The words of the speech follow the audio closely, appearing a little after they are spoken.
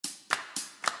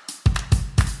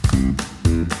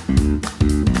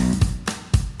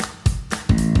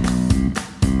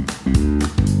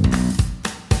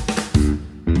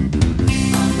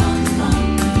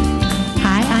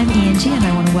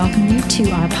Welcome you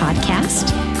to our podcast.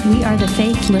 We are the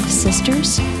Faith Lift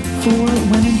Sisters for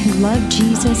women who love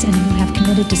Jesus and who have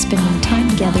committed to spending time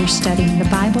together studying the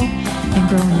Bible and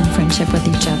growing in friendship with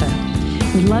each other.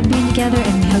 We love being together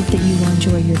and we hope that you will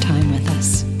enjoy your time with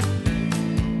us.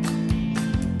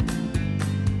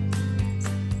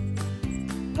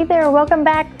 Hey there, welcome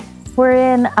back. We're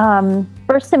in 1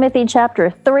 Timothy chapter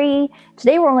 3.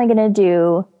 Today we're only going to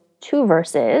do 2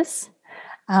 verses.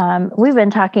 We've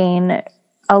been talking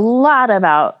a lot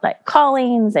about like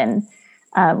callings, and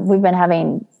we've been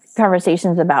having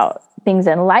conversations about things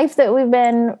in life that we've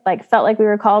been like felt like we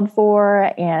were called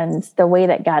for, and the way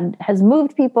that God has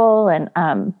moved people. And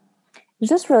it's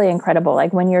just really incredible.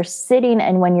 Like when you're sitting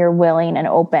and when you're willing and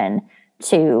open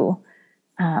to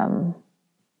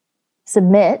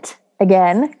submit,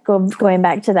 again, going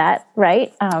back to that,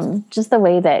 right? Just the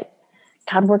way that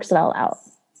God works it all out.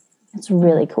 It's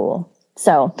really cool.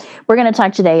 So we're going to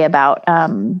talk today about a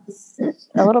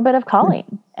little bit of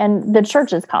calling and the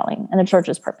church's calling and the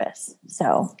church's purpose.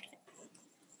 So,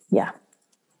 yeah.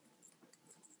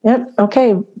 Yep.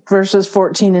 Okay. Verses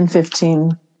 14 and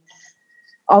 15.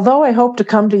 Although I hope to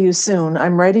come to you soon,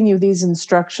 I'm writing you these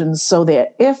instructions so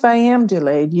that if I am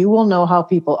delayed, you will know how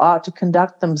people ought to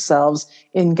conduct themselves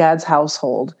in God's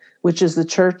household, which is the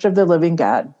church of the living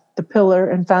God, the pillar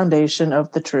and foundation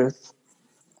of the truth.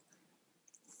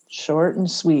 Short and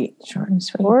sweet. Short and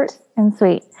sweet. Short and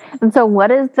sweet. And so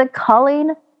what is the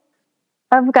calling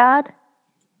of God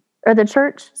or the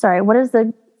church? Sorry, what is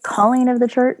the calling of the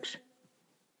church?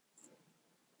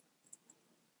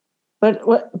 But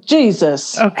what?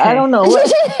 Jesus. Okay. I don't know.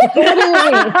 What do you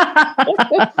mean?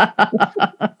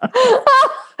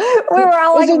 We were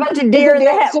all like a bunch of deer in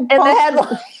the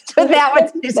headlights. But that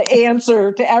was the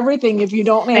answer to everything if you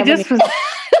don't have any.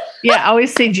 Yeah,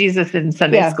 always say Jesus in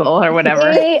Sunday school or whatever.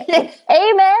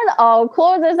 Amen. I'll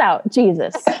close this out.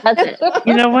 Jesus. That's it.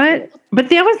 You know what? But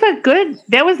that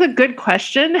was a good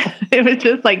question. It was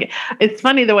just like, it's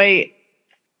funny the way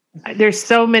there's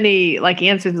so many like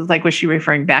answers. It's like, was she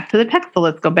referring back to the text? So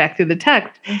let's go back through the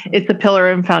text. Mm-hmm. It's the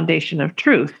pillar and foundation of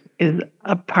truth is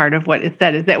a part of what it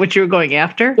said. Is that what you were going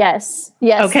after? Yes.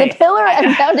 Okay. The pillar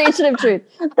and foundation of truth.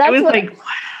 That's was what, like,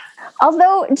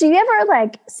 although, do you ever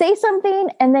like say something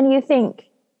and then you think,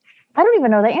 I don't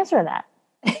even know the answer to that.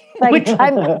 Like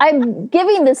I'm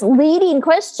giving this leading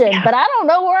question, but I don't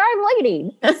know where I'm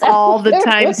leading. All the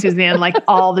time, Suzanne, like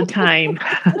all the time.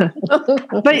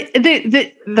 But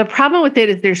the problem with it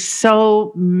is there's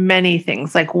so many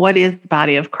things. Like, what is the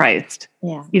body of Christ?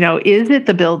 Yeah. You know, is it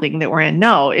the building that we're in?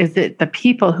 No. Is it the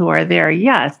people who are there?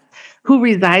 Yes. Who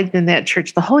resides in that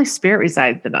church? The Holy Spirit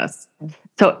resides in us.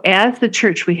 So as the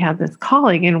church, we have this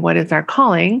calling. And what is our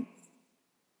calling?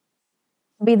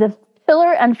 Be the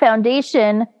pillar and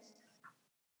foundation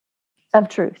of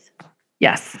truth.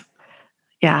 Yes.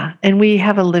 Yeah. And we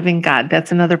have a living God.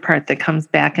 That's another part that comes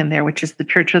back in there, which is the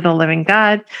church of the living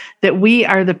God, that we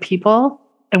are the people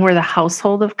and we're the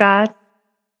household of God.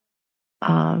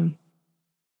 And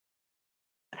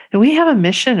we have a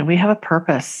mission and we have a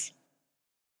purpose.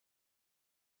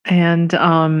 And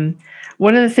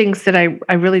one of the things that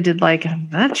I really did like, I'm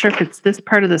not sure if it's this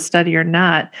part of the study or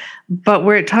not, but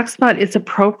where it talks about it's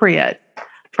appropriate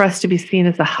for us to be seen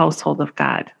as a household of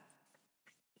God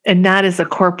and not as a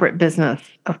corporate business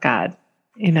of God,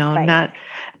 you know, right. Not,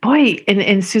 boy,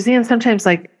 and Suzanne, sometimes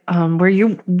like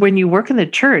when you work in the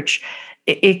church,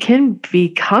 it can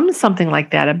become something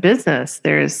like that, a business.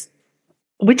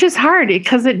 Which is hard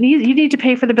because you need to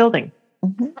pay for the building.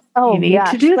 Mm-hmm. Oh, you need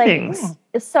to do things.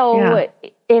 So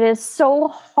it is so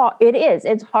hard.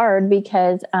 It's hard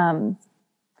because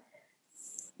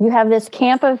you have this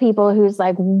camp of people who's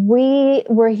like,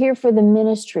 we're here for the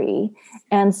ministry.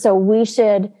 And so we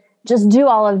should just do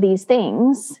all of these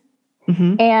things.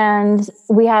 Mm-hmm. And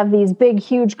we have these big,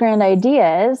 huge, grand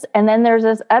ideas. And then there's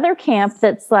this other camp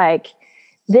that's like,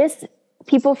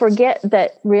 people forget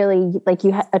that really, like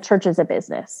a church is a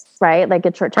business, right? Like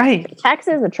a church has to pay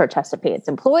taxes, a church has to pay its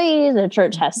employees, a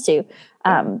church has to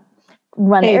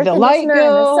run the air conditioner in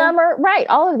the summer, right?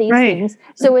 All of these things.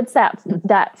 So it's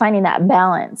that finding that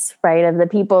balance, right? Of the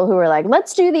people who are like,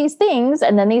 let's do these things.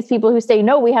 And then these people who say,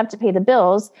 no, we have to pay the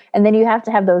bills. And then you have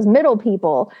to have those middle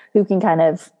people who can kind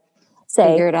of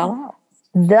say, figure it all out.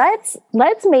 Let's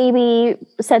maybe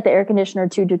set the air conditioner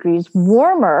 2 degrees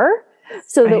warmer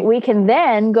so that we can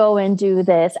then go and do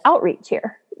this outreach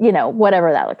here,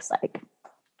 whatever that looks like.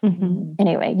 Mm-hmm.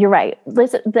 Anyway, you're right.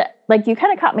 Listen, like you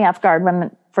kind of caught me off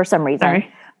guard for some reason.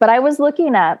 Sorry. But I was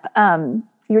looking up,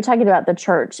 you were talking about the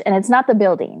church, and it's not the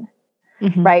building,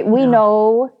 right? We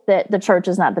know that the church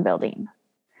is not the building.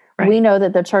 Right. We know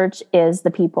that the church is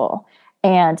the people.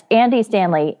 And Andy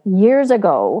Stanley, years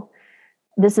ago,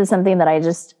 this is something that I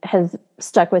just has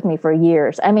stuck with me for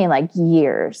years. I mean, like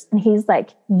years. And he's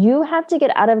like, you have to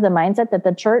get out of the mindset that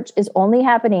the church is only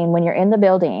happening when you're in the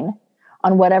building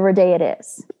on whatever day it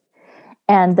is.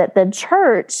 And that the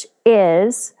church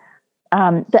is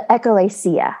the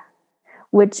ekklesia,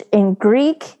 which in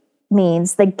Greek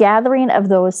means the gathering of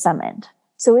those summoned.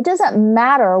 So it doesn't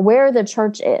matter where the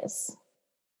church is.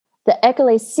 The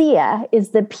ekklesia is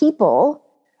the people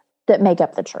that make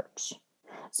up the church.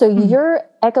 So your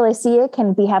ekklesia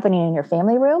can be happening in your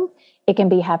family room. It can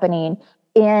be happening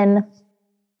in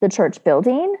the church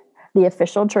building, the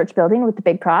official church building with the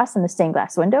big cross and the stained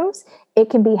glass windows.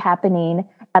 It can be happening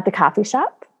at the coffee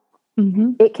shop.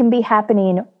 It can be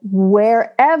happening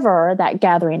wherever that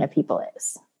gathering of people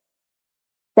is.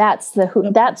 That's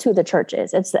who the church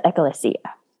is. It's the ekklesia.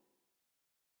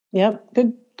 Yep.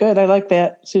 Good. I like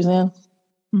that, Suzanne.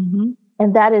 And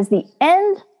that is the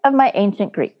end of my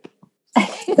ancient Greek.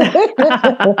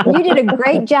 You did a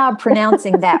great job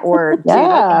pronouncing that word, too.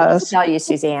 I'll tell you,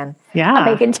 Suzanne. I'm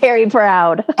making Terry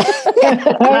proud.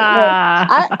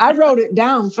 I wrote it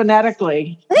down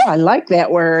phonetically. I like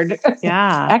that word.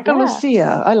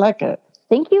 Ekklesia. I like it.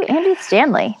 Thank you, Andy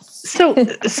Stanley. So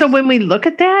when we look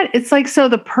at that, it's like, so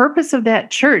the purpose of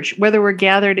that church, whether we're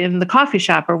gathered in the coffee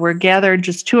shop or we're gathered,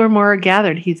 just two or more are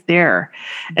gathered, he's there.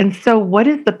 And so what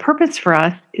is the purpose for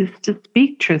us is to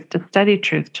speak truth, to study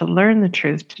truth, to learn the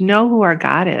truth, to know who our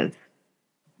God is.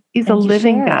 He's a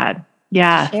living God.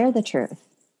 Yeah. Share the truth.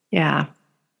 Yeah.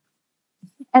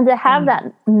 And to have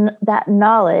that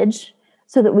knowledge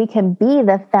so that we can be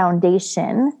the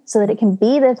foundation,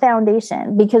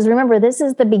 because remember, this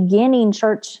is the beginning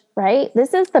church, right?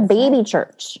 This is the baby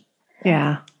church.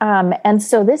 Yeah. And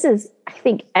so this is, I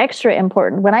think, extra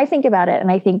important when I think about it. And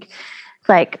I think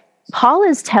like Paul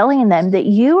is telling them that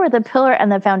you are the pillar and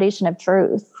the foundation of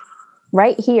truth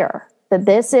right here, that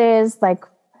this is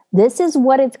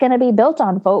what it's going to be built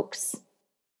on, folks.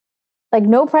 Like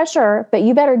no pressure, but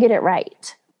you better get it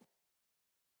right.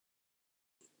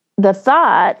 The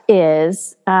thought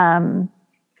is that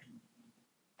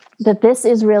this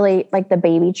is really like the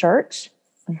baby church,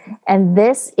 and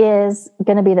this is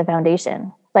going to be the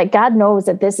foundation. Like God knows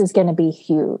that this is going to be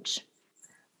huge,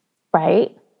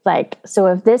 right? Like, so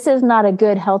if this is not a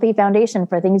good, healthy foundation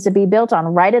for things to be built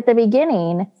on right at the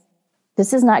beginning,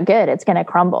 this is not good. It's going to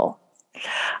crumble.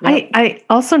 Yep. I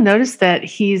also noticed that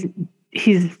he's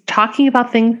talking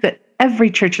about things that every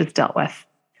church has dealt with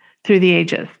through the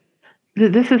ages.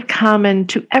 This is common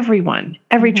to everyone.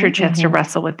 Every church has to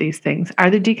wrestle with these things. Are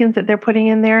the deacons that they're putting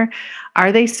in there,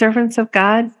 are they servants of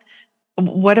God?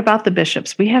 What about the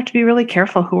bishops? We have to be really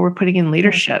careful who we're putting in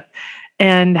leadership.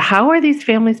 And how are these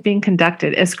families being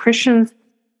conducted? As Christians,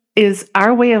 is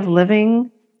our way of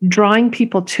living drawing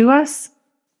people to us,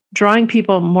 drawing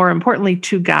people, more importantly,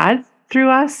 to God through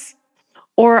us?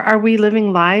 Or are we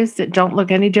living lives that don't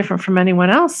look any different from anyone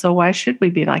else? So why should we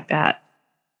be like that?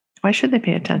 Why should they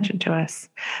pay attention to us?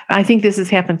 I think this has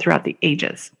happened throughout the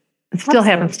ages. It still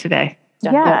happens today.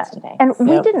 Yeah. And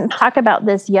we didn't talk about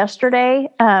this yesterday,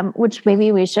 which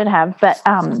maybe we should have, but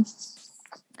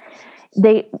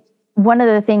one of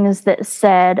the things that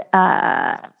said,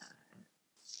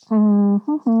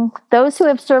 those who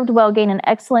have served well gain an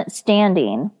excellent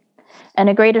standing and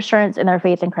a great assurance in their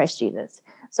faith in Christ Jesus.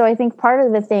 So I think part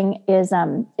of the thing is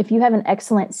if you have an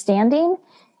excellent standing,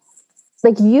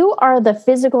 like you are the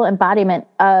physical embodiment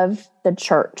of the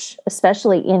church,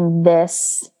 especially in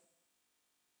this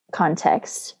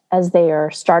context, as they are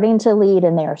starting to lead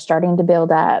and they are starting to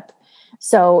build up.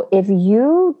 So if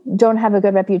you don't have a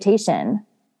good reputation,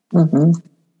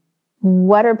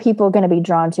 what are people going to be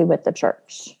drawn to with the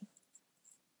church?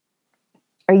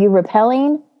 Are you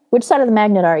repelling? Which side of the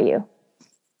magnet are you?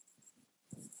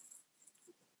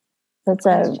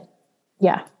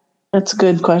 That's a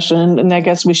good question. And I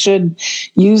guess we should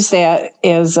use that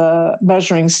as a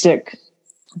measuring stick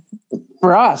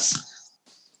for us.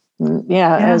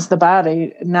 As the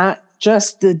body, not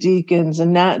just the deacons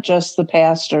and not just the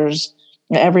pastors,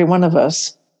 every one of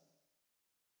us.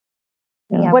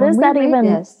 Yeah. What does that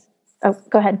even... Oh,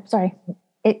 go ahead. Sorry.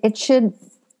 It should,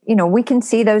 we can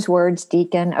see those words,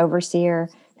 deacon, overseer,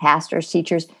 pastors,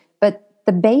 teachers, but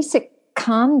the basic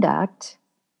conduct,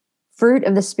 fruit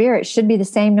of the Spirit should be the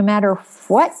same no matter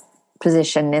what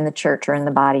position in the church or in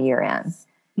the body you're in,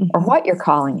 or what your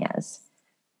calling is.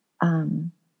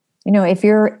 If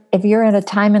you're at a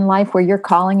time in life where your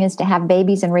calling is to have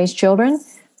babies and raise children,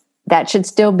 that should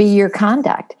still be your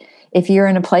conduct. If you're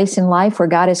in a place in life where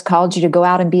God has called you to go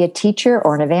out and be a teacher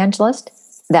or an evangelist,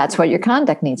 that's what your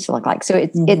conduct needs to look like. So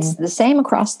it's the same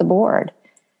across the board.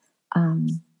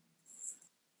 And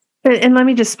let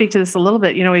me just speak to this a little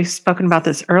bit. We've spoken about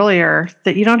this earlier,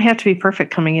 that you don't have to be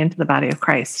perfect coming into the body of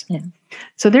Christ. Yeah.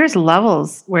 So there's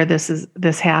levels where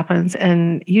this happens,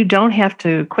 and you don't have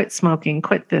to quit smoking,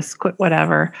 quit this, quit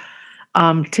whatever,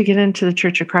 to get into the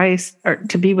Church of Christ or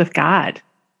to be with God,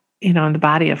 in the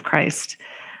body of Christ.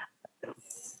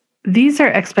 These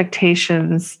are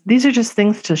expectations. These are just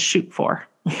things to shoot for,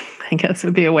 I guess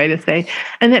would be a way to say.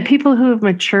 And that people who have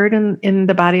matured in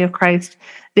the body of Christ,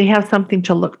 they have something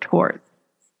to look toward.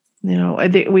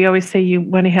 We always say you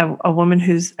want to have a woman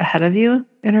who's ahead of you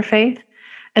in her faith,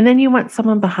 and then you want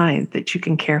someone behind that you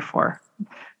can care for.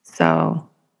 So,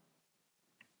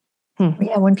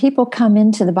 yeah, when people come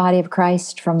into the body of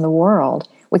Christ from the world,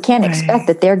 we can't expect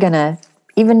that they're going to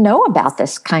even know about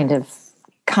this kind of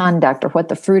conduct or what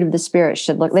the fruit of the Spirit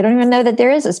should look. They don't even know that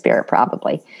there is a Spirit,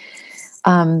 probably.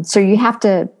 So you have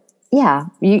to,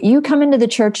 you come into the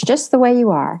church just the way you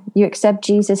are. You accept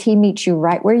Jesus. He meets you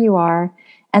right where you are.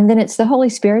 And then it's the Holy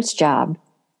Spirit's job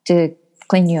to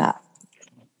clean you up.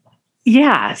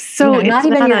 Yeah. So it's not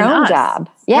even your own job.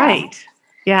 Yeah. Right.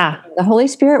 Yeah. The Holy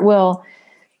Spirit will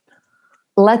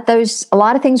let a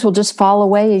lot of things will just fall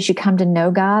away as you come to know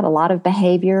God. A lot of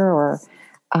behavior or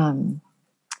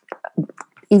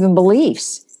even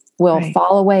beliefs will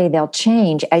fall away. They'll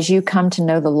change as you come to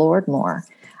know the Lord more.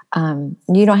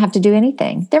 You don't have to do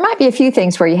anything. There might be a few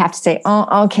things where you have to say,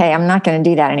 oh, okay, I'm not going to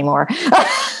do that anymore.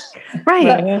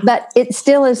 Right. But it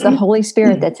still is the Holy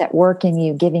Spirit that's at work in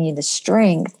you, giving you the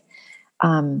strength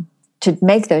to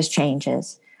make those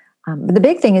changes. But the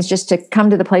big thing is just to come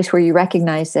to the place where you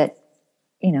recognize that,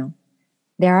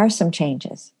 there are some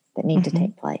changes that need to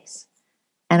take place,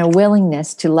 and a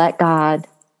willingness to let God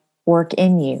work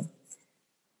in you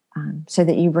so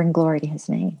that you bring glory to his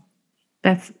name.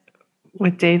 That's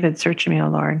with David, search me, O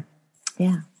Lord.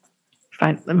 Yeah.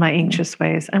 Find my anxious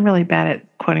ways. I'm really bad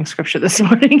at quoting scripture this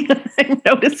morning. I'm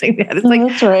noticing that. It's like,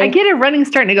 that's right. I get a running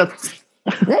start and it goes,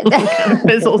 kind of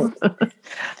fizzles.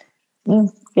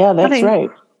 Yeah, that's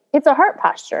right. It's a heart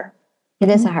posture. It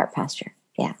is a heart posture.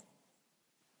 Yeah.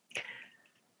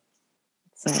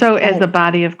 So as the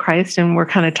body of Christ, and we're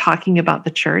kind of talking about the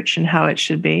church and how it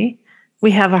should be, we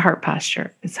have a heart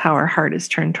posture. It's how our heart is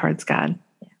turned towards God.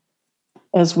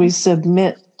 As we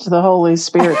submit to the Holy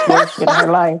Spirit's work in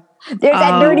our life. There's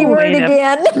that dirty word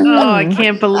again. I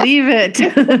can't believe it.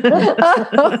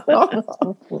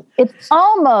 It's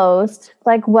almost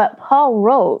like what Paul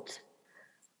wrote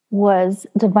was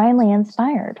divinely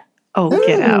inspired. Oh,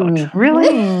 get out.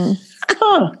 Really?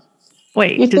 Huh.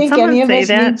 Wait, You did think someone any of say us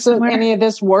that? needs any of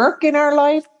this work in our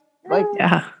life? Like,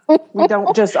 Yeah. we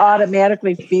don't just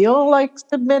automatically feel like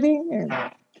submitting?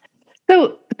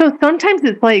 So sometimes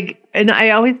it's like, and I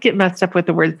always get messed up with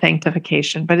the word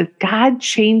sanctification, but it's God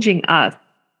changing us.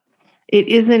 It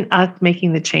isn't us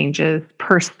making the changes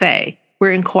per se.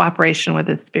 We're in cooperation with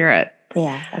the Spirit.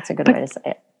 Yeah, that's a good way to say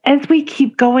it. As we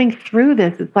keep going through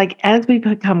this, it's like as we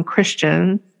become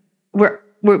Christians,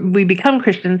 we become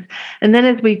Christians, and then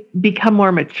as we become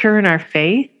more mature in our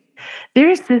faith,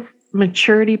 there's this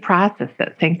maturity process,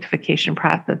 that sanctification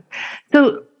process.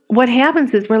 So what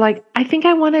happens is we're like, I think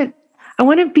I want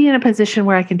to be in a position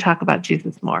where I can talk about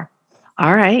Jesus more.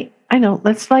 All right, I know.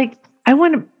 Let's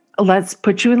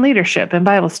put you in leadership and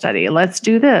Bible study. Let's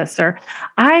do this. Or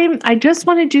I just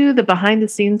want to do the behind the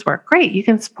scenes work. Great, you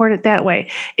can support it that way.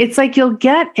 It's like you'll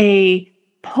get a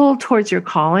pull towards your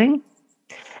calling.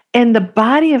 And the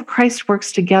body of Christ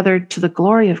works together to the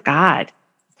glory of God.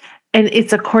 And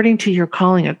it's according to your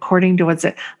calling, according to what's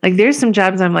it. Like there's some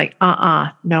jobs I'm like,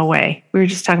 no way. We were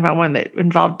just talking about one that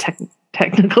involved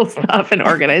technical stuff and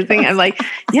organizing. I'm like,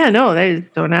 yeah, no, that is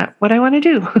so not what I want to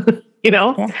do,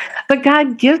 Yeah. But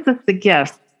God gives us the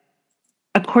gifts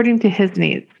according to his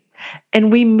needs.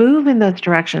 And we move in those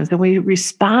directions and we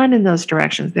respond in those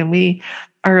directions and we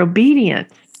are obedient.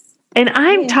 And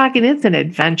I'm talking, it's an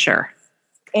adventure.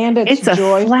 And it's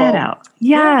joyful. A flat out.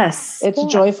 Yes. It's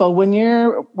joyful. When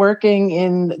you're working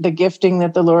in the gifting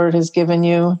that the Lord has given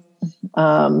you,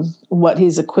 what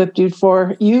he's equipped you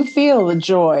for, you feel the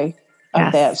joy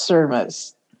of that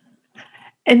service.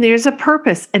 And there's a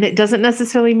purpose, and it doesn't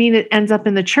necessarily mean it ends up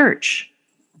in the church,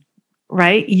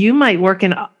 right? You might work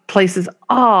in places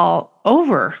all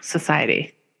over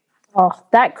society. Oh,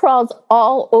 that crawls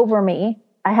all over me.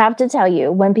 I have to tell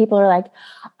you, when people are like,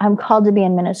 I'm called to be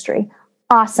in ministry.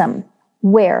 Awesome.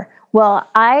 Where? Well,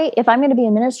 if I'm going to be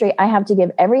in ministry, I have to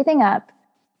give everything up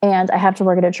and I have to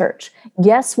work at a church.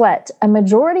 Guess what? A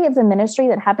majority of the ministry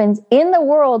that happens in the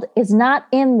world is not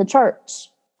in the church.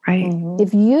 Right.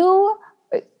 If you,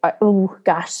 oh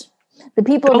gosh, the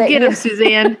people Go get him,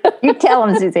 Suzanne. You tell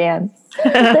them, Suzanne.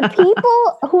 the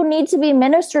people who need to be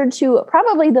ministered to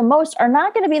probably the most are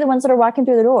not going to be the ones that are walking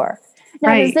through the door.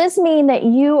 Now, does this mean that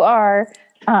you are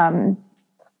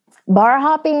bar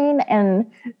hopping and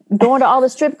going to all the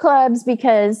strip clubs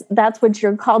because that's what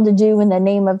you're called to do in the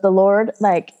name of the Lord?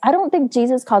 Like, I don't think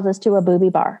Jesus calls us to a booby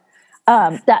bar.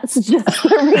 That's just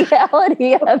the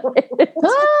reality of it.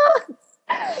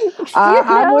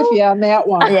 I'm with you on that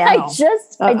one. Yeah. I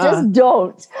just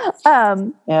don't.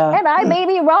 And I may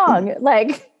be wrong.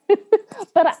 Like,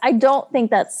 but I don't think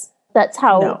that's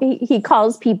how he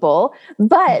calls people.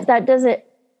 But that doesn't.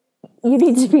 You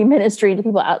need to be ministering to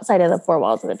people outside of the four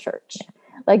walls of a church.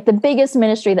 Like, the biggest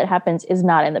ministry that happens is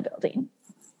not in the building.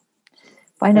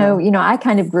 I know, I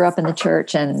kind of grew up in the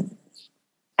church, and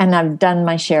I've done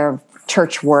my share of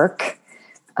church work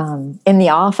in the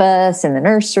office, in the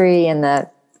nursery, in the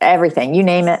everything, you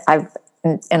name it.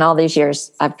 In all these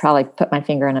years, I've probably put my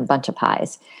finger in a bunch of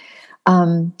pies.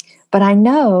 But I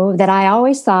know that I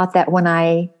always thought that when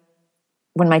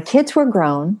my kids were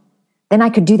grown, then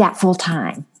I could do that full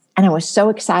time. And I was so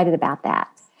excited about that.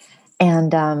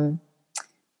 And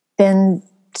then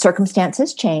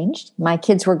circumstances changed. My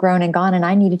kids were grown and gone, and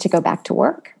I needed to go back to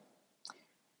work.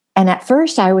 And at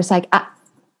first I was like,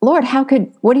 Lord,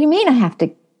 what do you mean I have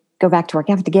to go back to work?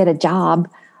 I have to get a job.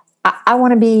 I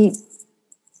want to be,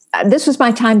 this was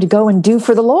my time to go and do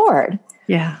for the Lord.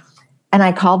 Yeah. And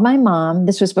I called my mom.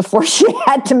 This was before she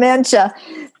had dementia.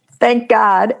 Thank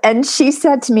God. And she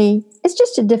said to me, it's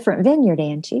just a different vineyard,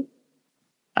 Angie.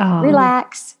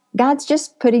 Relax. God's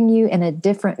just putting you in a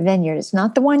different vineyard. It's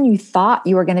not the one you thought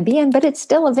you were going to be in, but it's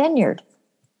still a vineyard.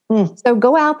 So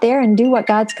go out there and do what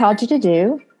God's called you to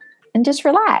do and just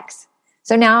relax.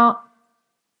 So now,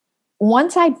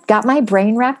 once I got my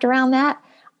brain wrapped around that,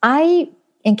 I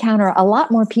encounter a lot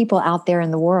more people out there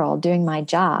in the world doing my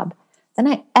job than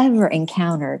I ever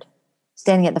encountered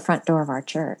standing at the front door of our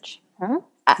church.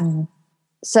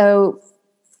 So,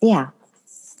 yeah.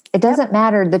 It doesn't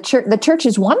matter. The church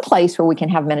is one place where we can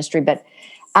have ministry, but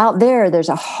out there's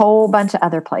a whole bunch of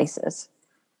other places.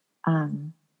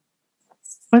 And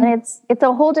it's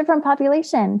a whole different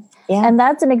population. Yeah. And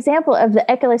that's an example of the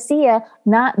ecclesia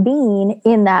not being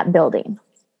in that building.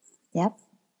 Yep.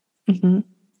 Mm-hmm.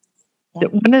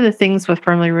 Yep. One of the things with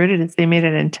Firmly Rooted is they made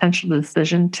an intentional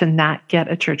decision to not get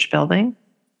a church building,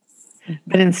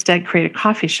 but instead create a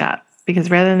coffee shop, because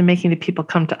rather than making the people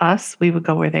come to us, we would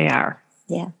go where they are.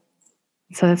 Yeah.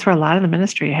 So that's where a lot of the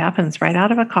ministry happens, right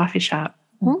out of a coffee shop.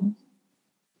 Mm-hmm.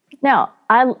 Now,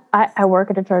 I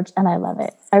work at a church and I love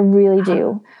it. I really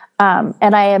do.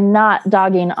 And I am not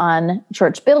dogging on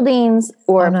church buildings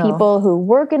or people who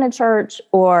work in a church,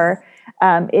 or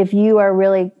if you are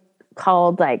really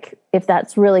called, like, if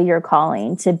that's really your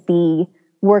calling to be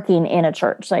working in a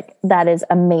church, like, that is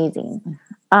amazing.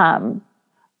 But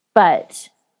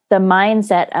the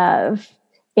mindset of,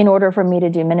 in order for me to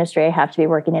do ministry, I have to be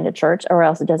working in a church or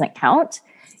else it doesn't count,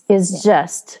 is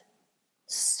just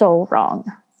so wrong.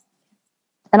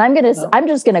 And I'm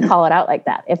just gonna call it out like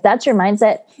that. If that's your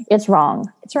mindset, it's wrong.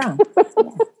 It's wrong.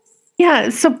 Yeah.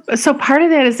 So part of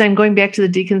that is then going back to the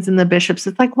deacons and the bishops.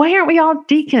 It's like, why aren't we all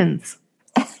deacons?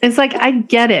 It's like, I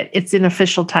get it. It's an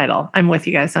official title. I'm with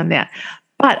you guys on that.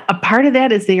 But a part of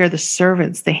that is they are the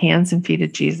servants, the hands and feet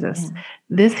of Jesus. Yeah.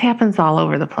 This happens all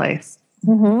over the place.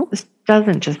 Mm-hmm. This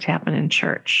doesn't just happen in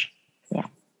church. Yeah.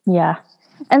 Yeah.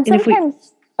 And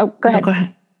sometimes, go ahead. No, go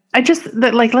ahead.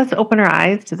 Let's open our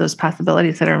eyes to those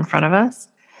possibilities that are in front of us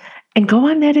and go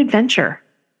on that adventure.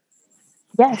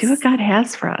 Yes. See what God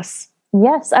has for us.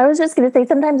 Yes. I was just going to say,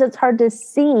 sometimes it's hard to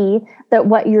see that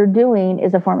what you're doing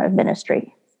is a form of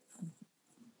ministry.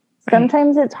 Right.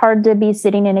 Sometimes it's hard to be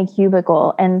sitting in a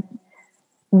cubicle and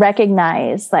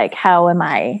recognize, like, how am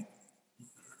I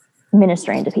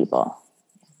ministering to people?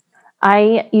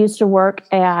 I used to work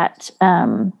at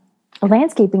a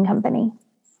landscaping company,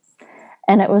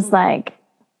 and it was like,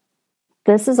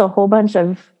 this is a whole bunch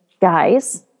of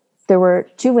guys. There were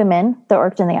 2 women that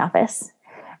worked in the office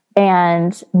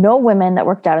and no women that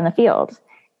worked out in the field.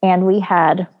 And we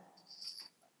had,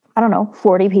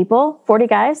 40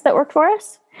 guys that worked for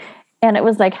us. And it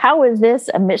was like, how is this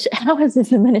a mission? How is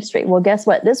this a ministry? Well, guess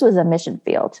what? This was a mission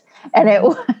field. And it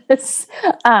was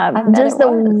just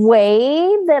the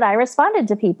way that I responded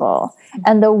to people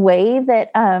and the way that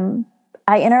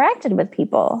I interacted with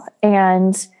people.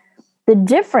 And the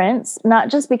difference, not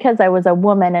just because I was a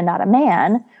woman and not a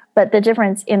man, but the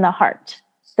difference in the heart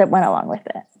that went along with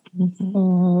it. Mm-hmm.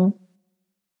 Mm-hmm.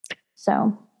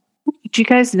 So, do you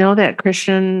guys know that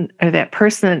Christian or that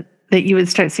person that you would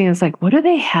start seeing is like, what do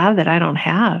they have that I don't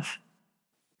have?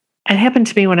 It happened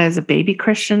to me when I was a baby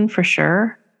Christian, for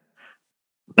sure.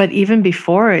 But even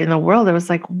before in the world, it was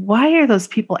like, why are those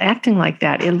people acting like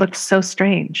that? It looked so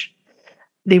strange.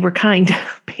 They were kind,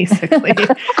 basically,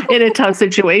 in a tough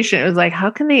situation. It was like, how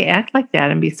can they act like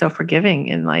that and be so forgiving?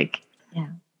 And like,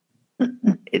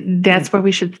 that's where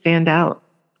we should stand out.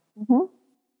 mm-hmm.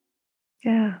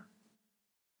 Yeah.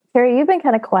 Carrie, you've been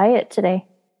kind of quiet today.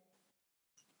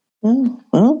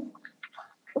 Mm-hmm.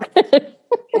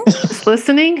 Just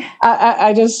listening.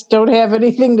 I just don't have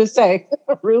anything to say,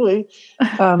 really.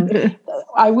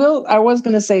 I was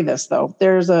going to say this though.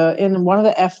 There's in one of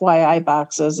the FYI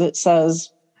boxes, it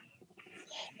says,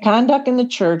 conduct in the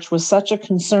church was such a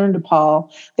concern to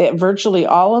Paul that virtually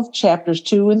all of chapters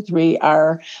 2 and 3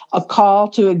 are a call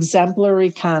to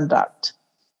exemplary conduct,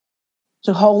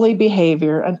 to holy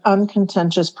behavior, an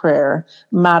uncontentious prayer,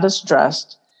 modest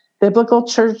dress, biblical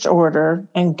church order,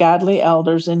 and godly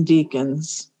elders and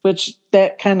deacons, which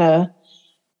that kind of,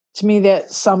 to me,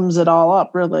 that sums it all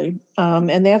up, really.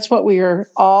 And that's what we are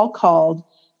all called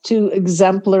to,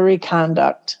 exemplary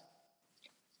conduct.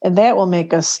 And that will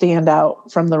make us stand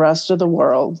out from the rest of the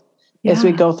world as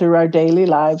we go through our daily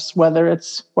lives, whether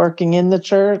it's working in the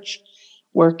church,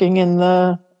 working in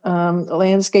the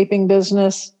landscaping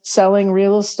business, selling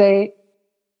real estate,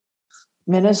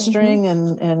 ministering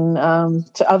and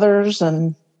to others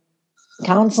and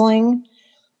counseling.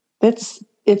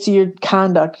 It's your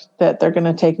conduct that they're going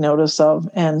to take notice of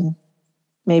and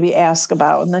maybe ask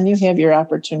about, and then you have your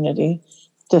opportunity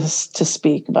to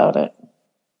speak about it.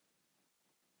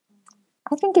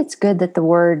 I think it's good that the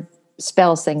word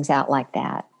spells things out like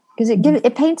that, because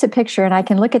it paints a picture, and I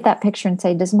can look at that picture and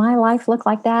say, does my life look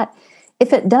like that?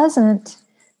 If it doesn't,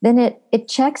 then it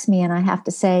checks me, and I have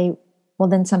to say, well,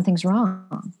 then something's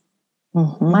wrong.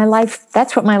 Mm-hmm. My life,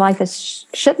 that's what my life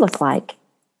should look like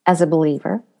as a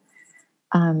believer.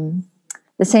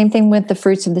 The same thing with the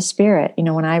fruits of the Spirit. You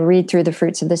know, when I read through the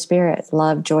fruits of the Spirit,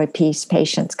 love, joy, peace,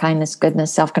 patience, kindness,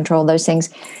 goodness, self-control, those things,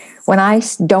 when I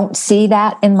don't see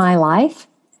that in my life,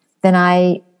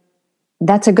 then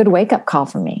that's a good wake-up call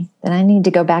for me. Then I need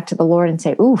to go back to the Lord and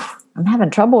say, oof, I'm having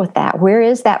trouble with that. Where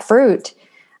is that fruit?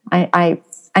 I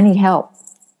need help.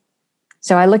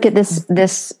 So I look at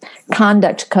this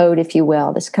conduct code, if you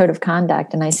will, this code of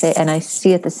conduct, and I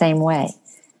see it the same way.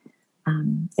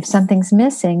 If something's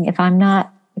missing, if I'm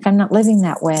not living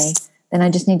that way, then I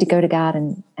just need to go to God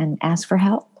and ask for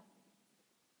help.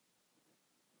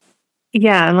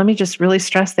 Yeah, and let me just really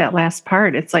stress that last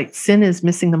part. It's like sin is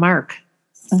missing the mark.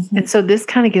 Mm-hmm. And so this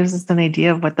kind of gives us an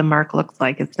idea of what the mark looks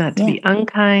like. It's not to be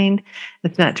unkind.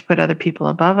 It's not to put other people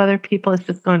above other people. It's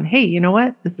just going, hey, you know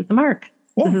what? This is the mark.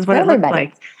 Yeah, this is what it looks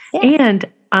like. Yeah.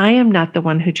 And I am not the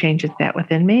one who changes that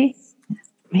within me.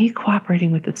 Me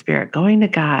cooperating with the Spirit, going to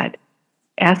God,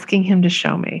 asking Him to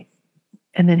show me,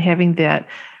 and then having that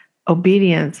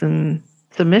obedience and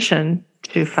submission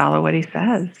to follow what He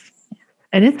says.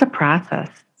 And it's a process.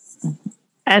 Mm-hmm.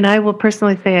 And I will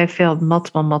personally say I failed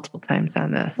multiple times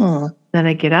on this. Mm. Then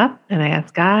I get up and I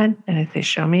ask God and I say,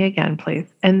 show me again, please.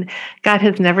 And God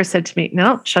has never said to me,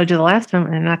 no, showed you the last time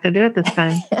and I'm not going to do it this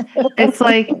time. It's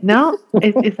like, no,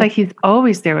 it's like He's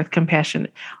always there with compassion,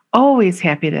 always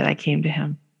happy that I came to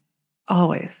Him,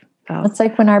 always. So it's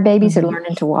like when our babies are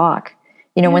learning to walk.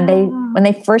 You know, when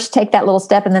they first take that little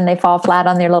step and then they fall flat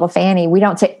on their little fanny, we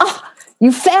don't say, oh,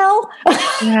 you fell?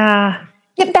 Yeah.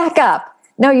 Get back up.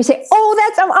 No, you say, oh,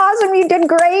 that's awesome. You did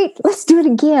great. Let's do it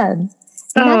again.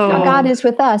 And that's how God is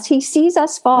with us. He sees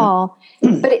us fall,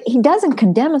 but He doesn't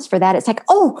condemn us for that. It's like,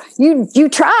 oh, you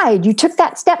tried. You took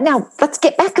that step. Now let's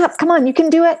get back up. Come on, you can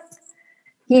do it.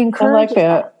 He encourages I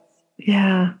like that.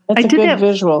 Yeah. That's a good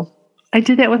visual. I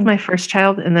did that with my first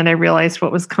child, and then I realized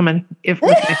what was coming with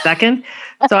my second.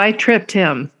 So I tripped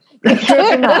him.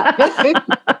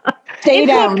 Stay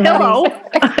down. Pillow.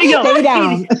 Stay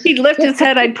down. He'd lift his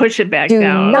head. I'd push it back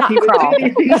down. Not crawl. Do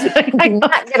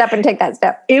not get up and take that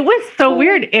step. It was so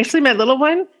weird. Actually, my little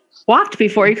one walked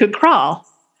before he could crawl.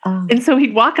 And so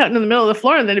he'd walk out into the middle of the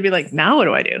floor, and then he'd be like, now what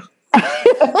do I do?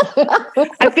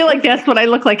 I feel like that's what I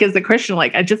look like as a Christian.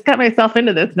 Like, I just got myself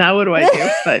into this. Now what do I do?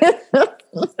 But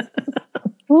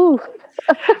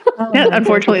that,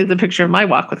 unfortunately, is a picture of my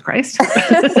walk with Christ.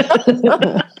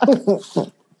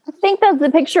 I think that's the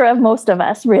picture of most of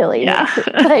us, really. Yeah.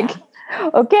 Like,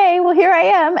 okay, well, here I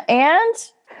am,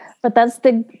 but that's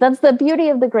the beauty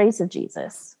of the grace of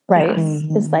Jesus, right?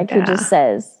 Mm-hmm. It's like He just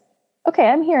says, "Okay,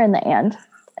 I'm here in the end,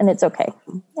 and it's okay."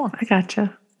 Yeah, I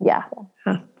gotcha. Yeah.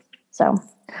 Huh. So,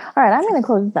 all right, I'm going to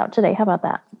close this out today. How about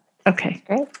that? Okay,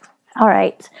 great. All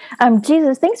right.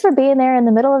 Jesus, thanks for being there in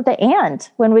the middle of the and.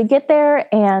 When we get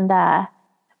there and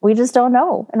we just don't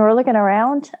know and we're looking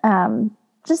around,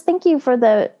 just thank you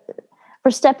for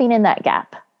stepping in that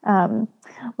gap,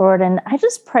 Lord. And I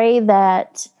just pray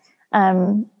that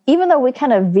even though we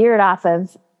kind of veered off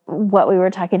of what we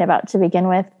were talking about to begin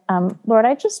with, Lord,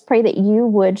 I just pray that you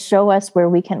would show us where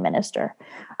we can minister.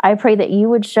 I pray that you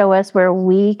would show us where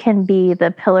we can be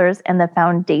the pillars and the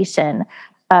foundation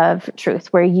of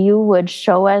truth, where you would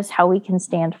show us how we can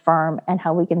stand firm and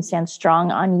how we can stand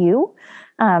strong on you.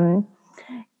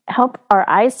 Help our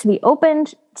eyes to be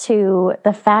opened to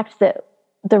the fact that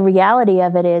the reality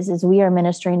of it is we are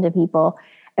ministering to people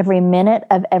every minute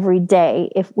of every day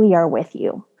if we are with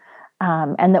you,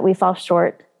 and that we fall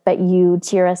short, but you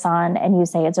cheer us on and you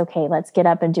say, it's okay, let's get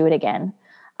up and do it again.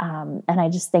 And I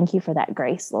just thank you for that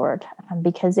grace, Lord,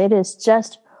 because it is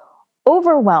just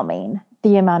overwhelming,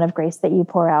 the amount of grace that you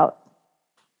pour out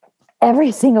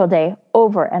every single day,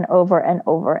 over and over and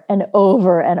over and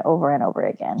over and over and over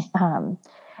again.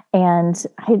 And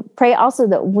I pray also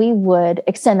that we would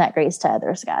extend that grace to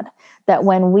others, God, that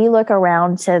when we look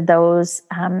around to those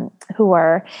who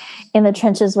are in the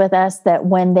trenches with us, that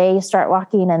when they start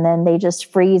walking and then they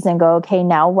just freeze and go, okay,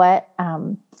 now what?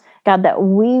 God, that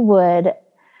we would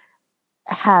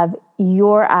have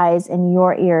your eyes and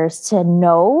your ears to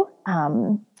know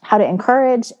how to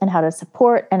encourage and how to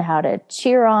support and how to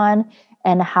cheer on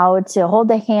and how to hold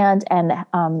the hand.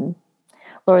 And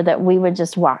Lord, that we would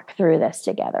just walk through this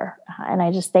together. And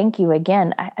I just thank you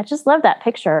again. I just love that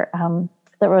picture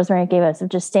that Rosemary gave us of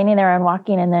just standing there and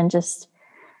walking and then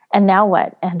and now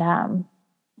what? And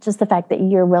just the fact that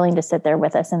you're willing to sit there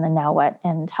with us in the now what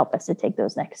and help us to take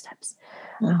those next steps.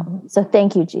 So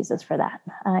thank you, Jesus, for that.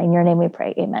 In your name we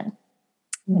pray. Amen.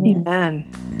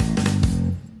 Amen.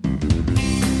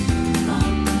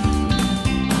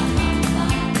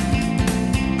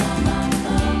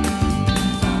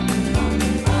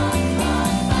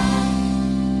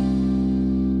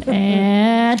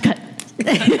 And cut.